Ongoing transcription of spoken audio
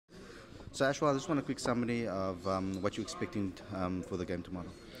So Ashwell, I just want a quick summary of what you're expecting for the game tomorrow.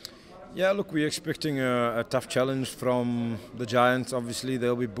 Yeah, look, we're expecting a tough challenge from the Giants. Obviously,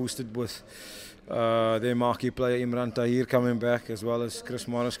 they'll be boosted with their marquee player Imran Tahir coming back, as well as Chris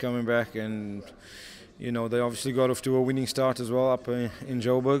Morris coming back, and they obviously got off to a winning start as well up in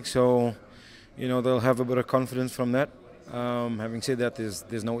Joburg. So they'll have a bit of confidence from that. Having said that,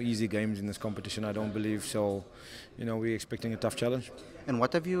 there's no easy games in this competition, I don't believe. So we're expecting a tough challenge. And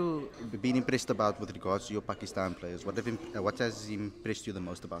what have you been impressed about with regards to your Pakistan players? What has impressed you the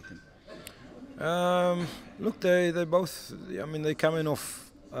most about them? Look, they both. I mean, they coming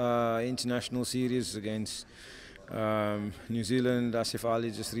off international series against New Zealand. Asif Ali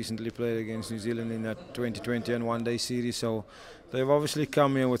just recently played against New Zealand in that 2020 and one-day series. So they've obviously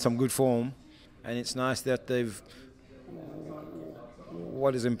come here with some good form, and it's nice that they've.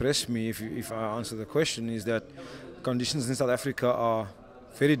 What has impressed me, if I answer the question, is that conditions in South Africa are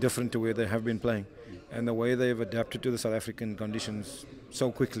very different to where they have been playing, and the way they've adapted to the South African conditions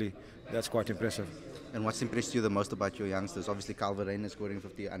so quickly, that's quite impressive. And what's impressed you the most about your youngsters? Obviously, Calverain is scoring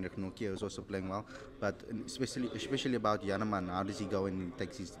 50, and Nokia is also playing well. But especially about Janneman, how does he go and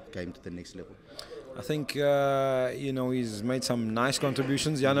takes his game to the next level? I think he's made some nice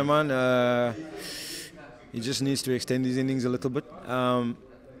contributions. Janneman, he just needs to extend his innings a little bit.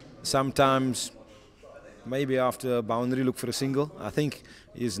 Sometimes, maybe after a boundary, look for a single. I think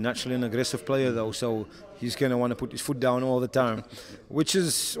he's naturally an aggressive player though, so he's going to want to put his foot down all the time, which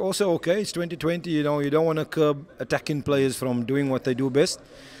is also okay. It's 2020, you don't want to curb attacking players from doing what they do best.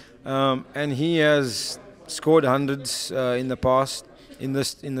 And he has scored hundreds in the past in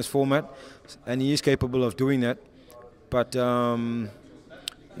this format, and he is capable of doing that. But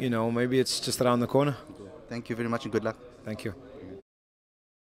maybe it's just around the corner. Thank you very much and good luck. Thank you.